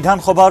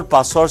 বিধানসভাৰ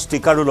পাছৰ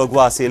ষ্টিকাৰো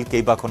লগোৱা আছিল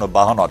কেইবাখনো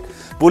বাহনত।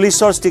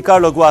 পুলিচৰ ষ্টিকাৰ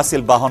লগোৱা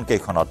আছিল বাহন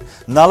কেইখনত।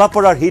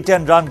 নালাপৰাৰ হিট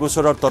এণ্ড ৰান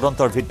গোচৰৰ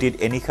তদন্তৰ ভিত্তিত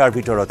এনিশাৰ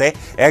ভিতৰতে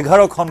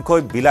 11খনকৈ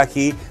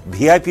বিলাসী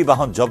ভিআইপি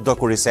বাহন জব্দ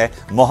কৰিছে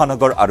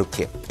মহানগৰ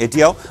আৰক্ষীয়ে।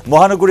 এতিয়াও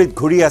মহানগৰীত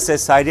ঘূৰি আছে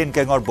চাইৰেন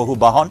গেঙৰ বহু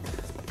বাহন।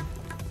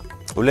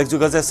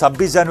 উল্লেখযোগ্য যে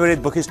 26 জানুৱাৰীত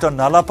বশিষ্ঠৰ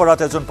নালাপৰাত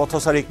এজন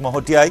পথচাৰীক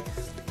মহতিয়াই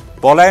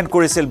পলায়ন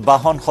কৰিছিল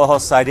বাহনসহ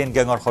চাইৰেন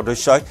গেঙৰ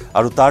সদস্যই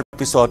আৰু তাৰ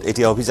পিছত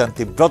এতিয়া অভিযান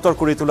তীব্ৰতৰ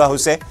কৰি তোলা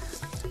হৈছে।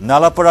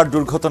 নালাপৰাৰ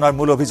দুৰ্ঘটনাৰ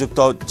মূল অভিযুক্ত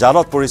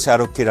জালত পৰিছে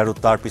আৰক্ষীৰ আৰু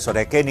তাৰ পিছত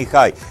একে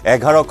নিশাই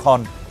 11খন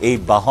এই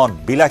বাহন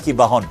বিলাসী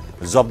বাহন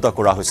জব্দ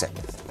কৰা হৈছে।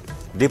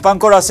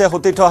 দীপাংকৰ আছে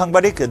সতীৰ্থ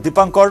সাংবাদিক।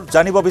 দীপাংকৰ,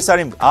 জানিব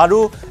বিচাৰিম আৰু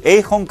এই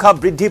সংখ্যা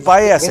বৃদ্ধি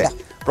পায়ে আছে।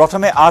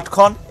 প্ৰথমে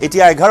 8খন,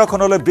 এতিয়া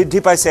 11খনলৈ বৃদ্ধি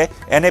পাইছে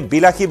এনে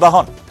বিলাসী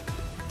বাহন।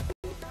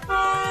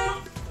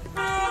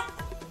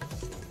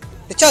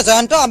 নিশ্চয়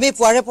জয়ন্ত, আমি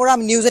পুৱাৰে পৰা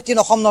নিউজ 18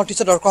 অসম নৰ্থ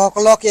ইষ্টৰ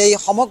দৰ্শকসকলক এই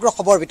সমগ্ৰ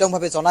খবৰ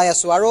বিতংভাৱে জনাই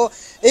আছো। আৰু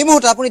এই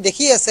মুহূৰ্তত আপুনি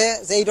দেখি আছে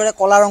যে এইদৰে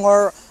কলা ৰঙৰ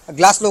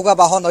গ্লাছ লগোৱা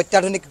বাহন,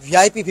 অত্যাধুনিক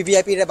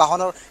ভিভিআইপিৰে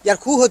বাহনৰ ইয়াৰ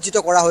সুসজ্জিত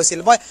কৰা হৈছিল।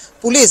 মই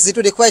পুলিচ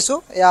যিটো দেখুৱাইছো,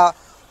 এয়া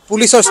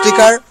পুলিচৰ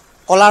ষ্টিকাৰ,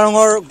 কলা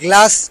ৰঙৰ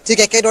গ্লাছ, ঠিক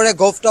একেদৰে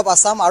গভৰ্ণমেণ্ট অৱ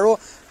আছাম আৰু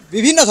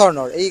বিভিন্ন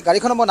ধৰণৰ এই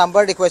গাড়ীখনৰ মই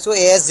নাম্বাৰ দেখুৱাইছো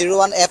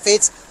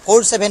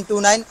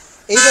AS01FH4729।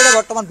 এইদৰে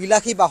বৰ্তমান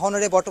বিলাসী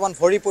বাহনেৰে বৰ্তমান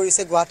ভৰি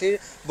পৰিছে গুৱাহাটীৰ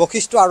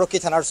বশিষ্ঠ আৰক্ষী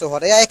থানাৰ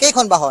চৌহদ। এয়া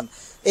একেইখন বাহন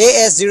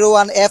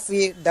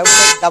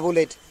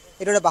AS01FE88।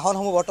 এইদৰে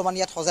বাহনসমূহ বৰ্তমান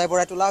ইয়াত সজাই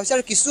বৰাই তোলা হৈছে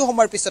আৰু কিছু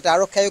সময়ৰ পিছতে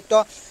আৰক্ষী আয়ুক্ত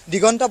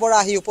দিগন্ত বৰা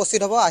আহি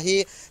উপস্থিত হ'ব। আহি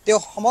তেওঁ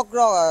সমগ্ৰ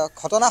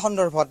ঘটনা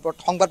সন্দৰ্ভত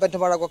সংবাদ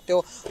মাধ্যমৰ আগত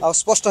তেওঁ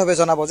স্পষ্টভাৱে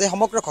জনাব যে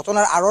সমগ্ৰ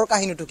ঘটনাৰ আঁৰৰ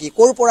কাহিনীটো কি,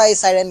 ক'ৰ পৰা এই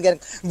চাইৰেন গেং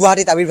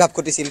গুৱাহাটীত আৱিৰ্ভাৱ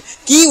ঘটিছিল,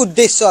 কি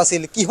উদ্দেশ্য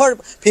আছিল, কিহৰ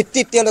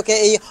ভিত্তিত তেওঁলোকে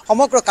এই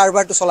সমগ্ৰ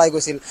কাৰবাৰটো চলাই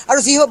গৈছিল আৰু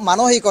যি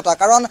মানসিকতা।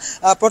 কাৰণ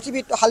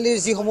প্ৰতিবিধশালীৰ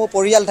যিসমূহ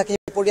পৰিয়াল থাকে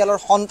পৰিয়ালৰ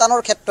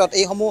সন্তানৰ ক্ষেত্ৰত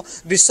এইসমূহ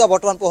দৃশ্য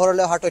বৰ্তমান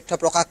পোহৰলৈ অহাৰ তথ্য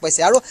প্ৰকাশ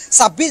পাইছে আৰু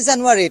 26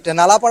 জানুৱাৰীত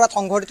নালাপাৰাত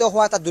সংঘটিত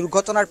হোৱা এটা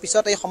দুৰ্ঘটনাৰ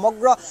পিছত এই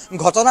সমগ্ৰ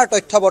ঘটনাৰ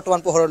তথ্য বৰ্তমান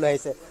পোহৰলৈ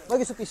আহিছে মই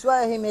কিছু পিছুৱাই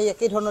আহিম এই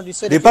একেই ধৰণৰ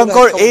দৃশ্য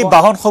দীপাংকৰ এই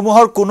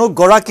বাহনসমূহৰ কোনো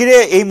গৰাকীৰে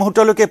এই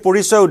মুহূৰ্তলৈকে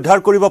পৰিচয় উদ্ধাৰ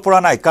কৰিব পৰা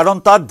নাই কাৰণ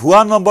তাত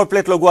ভুৱা নম্বৰ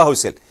প্লেট লগোৱা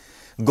হৈছিল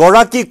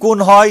গৰাকী কোন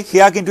হয়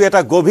সেয়া কিন্তু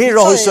এটা গভীৰ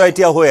ৰহস্য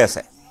এতিয়া হৈ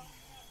আছে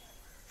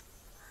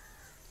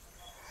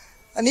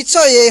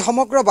নিশ্চয় এই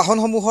সমগ্ৰ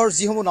বাহনসমূহৰ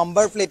যিসমূহ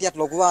নম্বৰ প্লেট ইয়াত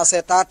লগোৱা আছে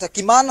তাত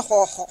কিমান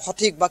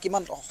সঠিক বা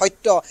কিমান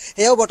সত্য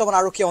হেও বৰ্তমান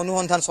আৰক্ষী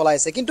অনুসন্ধান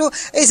চলাইছে কিন্তু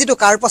এই যেটো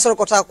কাৰপাছৰ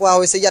কথা কোৱা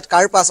হৈছে ইয়াত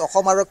কাৰপাছ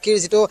অসম আৰক্ষীৰ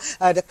যেটো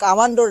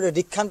কামাণ্ডৰ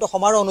দীক্ষান্ত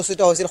সমাৰোহ অনুষ্ঠিত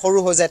হৈছিল সৰু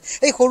হজাত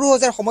এই সৰু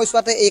হজাৰ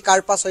সময়ছোৱাতে এই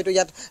কাৰপাছ হয়তো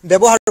ইয়াত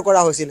ব্যৱহাৰ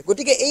কৰা হৈছিল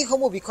গতিকে এই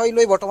সমূহ বিষয়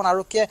লৈ বৰ্তমান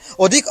আৰক্ষীয়ে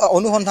অধিক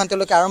অনুসন্ধান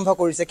তেওঁলোকে আৰম্ভ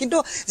কৰিছে কিন্তু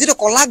যেটো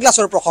কলা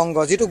গ্লাছৰ প্ৰসংগ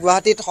যেটো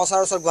গুৱাহাটীত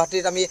সচৰাচৰ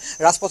গুৱাহাটীত আমি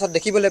ৰাজপথত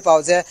দেখিবলৈ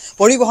পাওঁ যে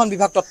পৰিবহণ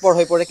বিভাগ তৎপৰ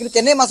হৈ পৰে কিন্তু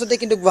তেনে মাজতে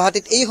কিন্তু গুৱাহাটীত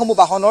এই সমূহ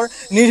বাহনৰ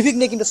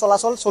নিৰ্বিঘ্নে কিন্তু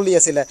চলাচল চলি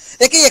আছিল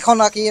একেই এখন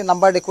কি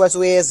নাম্বাৰ দেখুৱাইছো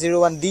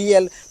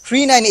AS01DL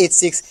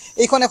 3986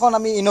 এইখন এখন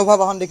আমি ইনোভা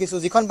বাহন দেখিছো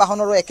যিখন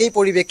বাহনৰো একেই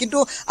পৰিৱেশ কিন্তু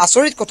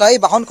আচৰিত কথা এই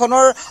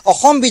বাহনখনৰ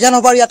অসম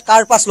বিধানসভাৰ ইয়াত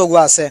কাৰ পাছ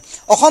লগোৱা আছে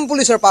অসম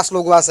পুলিচৰ পাছ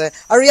লগোৱা আছে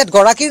আৰু ইয়াত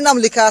গৰাকীৰ নাম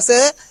লিখা আছে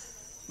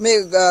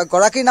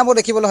গৰাকীৰ নামও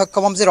দেখিবলৈ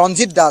সক্ষম হম যে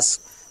ৰঞ্জিত দাস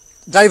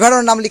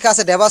ড্ৰাইভাৰৰ নাম লিখা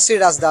আছে দেৱাশ্ৰী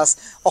ৰাজ দাস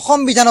অসম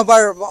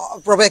বিধানসভাৰ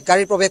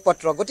গাড়ীৰ প্ৰৱেশ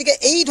পত্ৰ গতিকে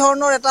এই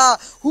ধৰণৰ এটা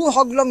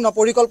সুসংলগ্ন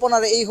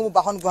পৰিকল্পনাৰে এই সমূহ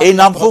বাহন এই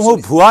নামসমূহ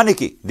ভুৱা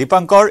নেকি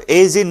দীপাংকৰ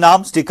এই যে নাম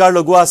ষ্টিকাৰ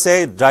লগোৱা আছে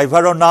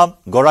ড্ৰাইভাৰৰ নাম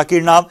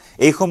গৰাকীৰ নাম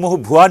এই সমূহ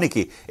ভুৱা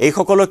নেকি এই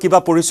সকলো কিবা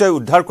পৰিচয়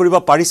উদ্ধাৰ কৰিব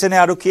পাৰিছে নে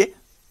আৰক্ষীয়ে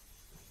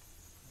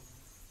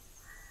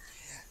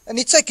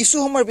নিশ্চয় কিছু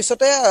সময়ৰ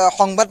পিছতে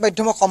সংবাদ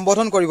মাধ্যমক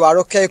সম্বোধন কৰিব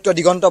আৰক্ষী আয়ুক্ত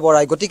দিগন্ত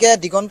বৰাই গতিকে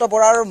দিগন্ত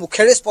বৰাৰ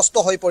মুখেৰে স্পষ্ট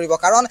হৈ পৰিব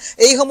কাৰণ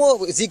এই সমূহ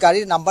যি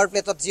গাড়ীৰ নাম্বাৰ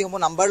প্লেটত যি সমূহ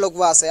নাম্বাৰ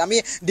লগোৱা আছে আমি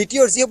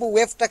দ্বিতীয় যি সমূহ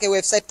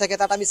ৱেবছাইট থাকে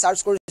তাত আমি সাৰ্চ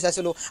কৰি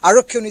চাইছিলো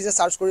আৰক্ষীও নিজে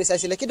সাৰ্চ কৰি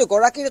চাইছিলে কিন্তু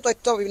গৰাকীৰ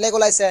তথ্য বিলাই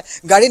গলাইছে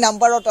গাড়ী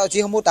নাম্বাৰত যি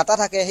সমূহ ডাটা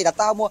থাকে সেই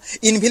ডাটাসমূহ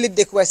ইনভ্যালিড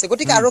দেখুৱাইছে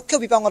গতিকে আৰক্ষী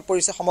বিভাগত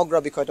পৰিছে সমগ্ৰ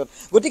বিষয়টোত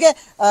গতিকে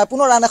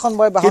পুনৰ আন এখন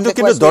বাহন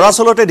কিন্তু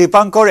দৰাচলতে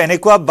দীপাংকৰ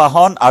এনেকুৱা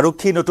বাহন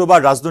আৰক্ষী নতুবা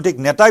ৰাজনৈতিক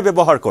নেতাই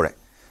ব্যৱহাৰ কৰে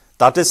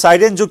তাতে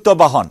সাইৰেন যুক্ত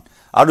বাহন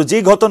আৰু যি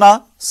ঘটনা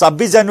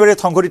 26 জানুৱাৰীত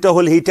সংঘটিত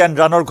হল হিট এণ্ড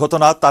ৰানৰ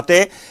ঘটনা তাতে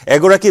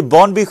এগৰাকী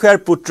বন বিষয়াৰ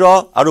পুত্ৰ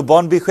আৰু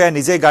বন বিষয়া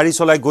নিজে গাড়ী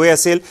চলাই গৈ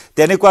আছিল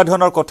তেনেকুৱা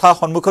ধৰণৰ কথা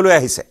সন্মুখলৈ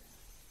আহিছে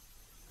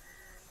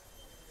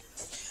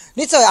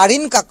নিশ্চয়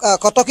আৰিন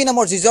কটকী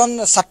নামৰ যিজন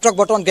ছাত্ৰক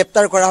বৰ্তমান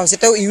গ্ৰেপ্তাৰ কৰা হৈছে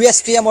তেওঁ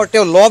USTMৰ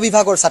তেওঁ ল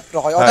বিভাগৰ ছাত্ৰ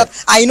হয় অৰ্থাৎ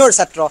আইনৰ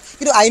ছাত্ৰ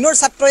কিন্তু আইনৰ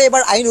ছাত্ৰই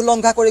এবাৰ আইন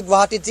উলংঘা কৰি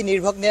গুৱাহাটীত যি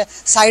নিৰ্ভগ্নে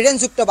সাইৰেন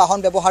যুক্ত বাহন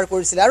ব্যৱহাৰ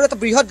কৰিছিল আৰু এটা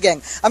বৃহৎ গ্যাং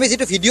আমি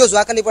যেটো ভিডিও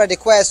যোৱাকালি পৰা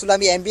দেখুৱাই আছিলো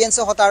আমি এম্বিয়েন্স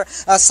হতাৰ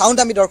সাউন্ড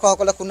আমি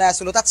দৰ্শকসকলক শুনাই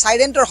আছিলো তাত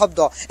সাইৰেন্টৰ শব্দ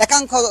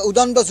একাংশ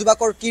উদণ্ড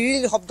যুৱকৰ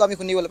কিৰিৰ শব্দ আমি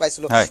শুনিবলৈ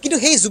পাইছিলো কিন্তু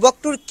সেই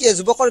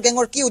যুৱকৰ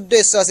গ্যাঙৰ কি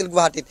উদ্দেশ্য আছিল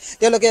গুৱাহাটীত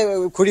তেওঁলোকে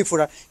ঘূৰি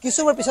ফুৰাৰ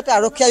কিছুমানৰ পিছতে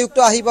আৰক্ষী আয়ুক্ত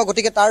আহিব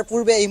গতিকে তাৰ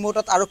পূৰ্বে এই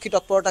মুহূৰ্তত আৰক্ষী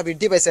তৎপৰতা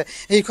বৃদ্ধি পাইছে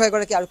এই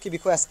বিষয়গৰাকী আৰক্ষী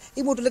বিষয় আছে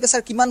এই মুহূৰ্তলৈকে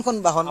স্যাৰ কিমানখন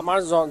বাহন আমাৰ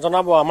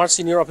জনাব আমাৰ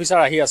সিনিয়ৰ অফিচাৰ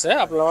আহি আছে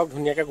আপোনালোক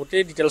ধুনিয়াকৈ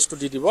গোটেই ডিটেইলছটো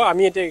দি দিব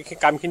আমি এতিয়া এই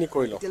কামখিনি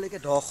কৰি লওঁ এতিয়ালৈকে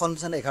 10খন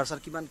জানে 11 স্যাৰ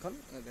কিমানখন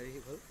গাড়ী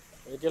হ'ল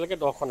এতিয়ালৈকে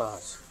 10খন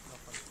আছে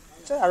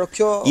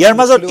ইয়াৰ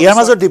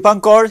মাজত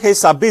দীপাংকৰ সেই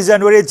 26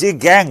 জানুৱাৰীত যি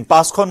গ্যাং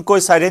 5খনকৈ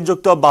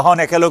সাইৰেনযুক্ত বাহন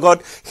একেলগত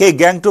সেই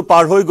গ্যাংটো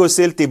পাৰ হৈ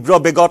গৈছিল তীব্ৰ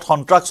বেগত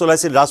সন্ত্ৰাস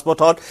চলাইছিল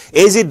ৰাজপথত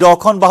এই যি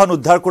 10খন বাহন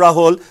উদ্ধাৰ কৰা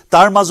হ'ল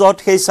তাৰ মাজত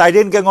সেই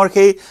সাইৰেন গ্যাঙৰ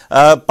সেই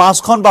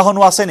 5খন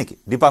বাহনো আছে নেকি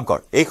দীপাংকৰ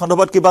এই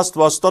খণ্ডত কিবা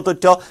স্পষ্ট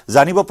তথ্য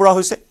জানিব পৰা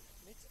হৈছে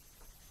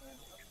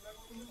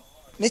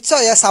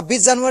নিশ্চয়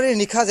 26 জানুৱাৰীৰ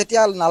নিশা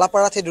যেতিয়া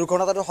নালাপাৰাত এই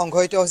দুৰ্ঘটনাটো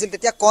সংঘটিত হৈছিল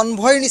তেতিয়া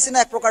কনভয়ৰ নিচিনা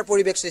এক প্ৰকাৰ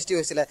পৰিৱেশ সৃষ্টি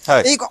হৈছিল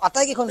এই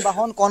আটাইকেইখন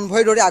বাহন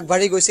কনভয়ৰ দৰে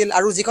আগবাঢ়ি গৈছিল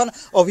আৰু যিখন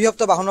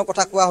অভিযুক্ত বাহনৰ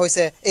কথা কোৱা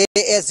হৈছে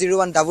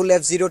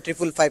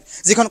AS01FF0555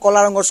 যিখন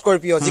কলা ৰঙৰ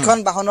স্কৰপিঅ যিখন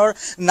বাহনৰ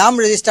নাম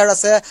ৰেজিষ্টাৰ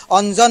আছে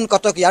অঞ্জন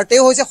কটকী আৰু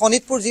তেওঁ হৈছে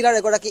শোণিতপুৰ জিলাৰ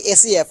এগৰাকী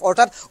ACF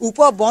অৰ্থাৎ উপ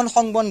বন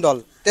সংবন্ধল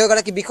তেওঁ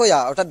এগৰাকী বিষয়া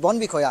অৰ্থাৎ বন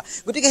বিষয়া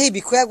গতিকে সেই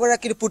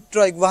বিষয়াগৰাকীৰ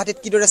পুত্ৰই গুৱাহাটীত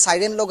কিদৰে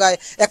সাইৰেন লগাই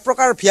এক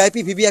প্ৰকাৰ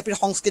ভিভিআইপিৰ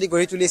সংস্কৃতি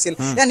গঢ়ি তুলিছিল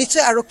এয়া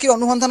নিশ্চয় আৰক্ষীৰ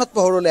অনুসন্ধানত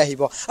পোহৰলৈ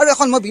আহিব আৰু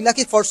এখন মই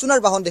বিলাসী ফৰচুনাৰ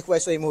বাহন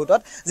দেখুৱাইছো এই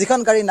মুহূৰ্তত যিখন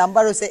গাড়ীৰ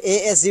নাম্বাৰ হৈছে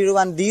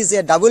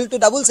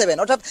AS01DJ2277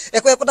 অৰ্থাৎ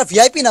একোটা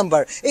VIP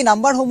নাম্বাৰ এই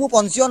নাম্বাৰসমূহ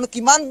পঞ্জীয়ন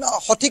কিমান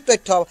সঠিক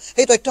তথ্য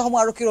সেই তথ্যসমূহ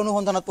আৰক্ষীৰ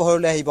অনুসন্ধানত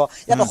পোহৰলৈ আহিব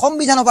ইয়াত অসম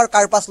বিধানসভাৰ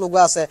কাৰপাছ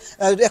লগোৱা আছে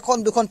এখন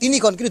দুখন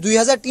তিনিখন কিন্তু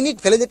 2003ত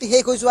ভ্যালিডিটি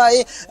শেষ হৈ যোৱা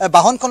এই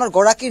বাহনখনৰ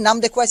গৰাকীৰ নাম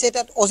দেখুৱাইছে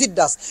এটা অজিত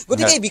দাস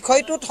গতিকে এই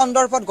বিষয়টো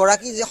সন্দৰ্ভত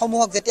গৰাকী যে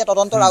সমূহক যেতিয়া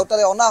তদন্তৰ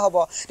আওতালৈ অনা হ'ব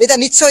তেতিয়া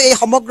নিশ্চয় এই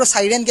সমগ্ৰ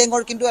সাইৰেন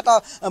গ্যাঙৰ কিন্তু এটা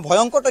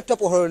ভয়ংকৰ তথ্য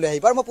পোহৰলৈ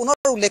আহিব আৰু মই পুনৰ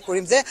উল্লেখ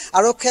কৰিম যে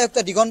আৰক্ষী আয়ুক্ত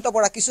দিগন্ত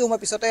বৰা কিছু সময়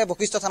পিছতে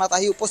বশিষ্ঠ থানাত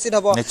আহি উপস্থিত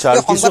হ'ব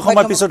কিছু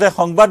সময় পিছতে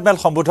সংবাদমেল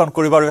সম্বোধন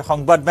কৰিব আৰু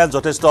সংবাদমেল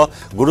যথেষ্ট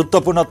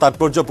গুৰুত্বপূৰ্ণ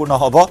তাৎপৰ্যপূৰ্ণ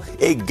হ'ব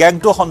এই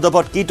গ্যাংটো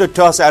সন্দৰ্ভত কি তথ্য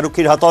আছে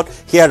আৰক্ষীৰ হাতত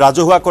সেয়া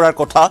ৰাজহুৱা কৰাৰ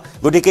কথা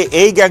গতিকে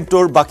এই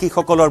গ্যাংটোৰ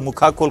বাকীসকলৰ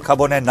মুখা খোল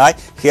খাবনে নাই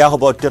সেয়া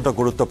হ'ব অত্যন্ত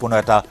গুৰুত্বপূৰ্ণ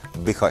এটা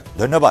বিষয়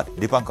ধন্যবাদ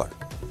দীপাংকৰ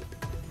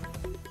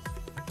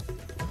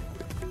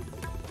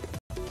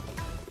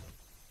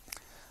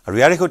আৰু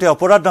ইয়াৰ সৈতে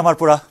অপৰাধ নামাৰ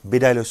পৰা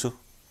বিদায় লৈছো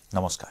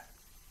নমস্কাৰ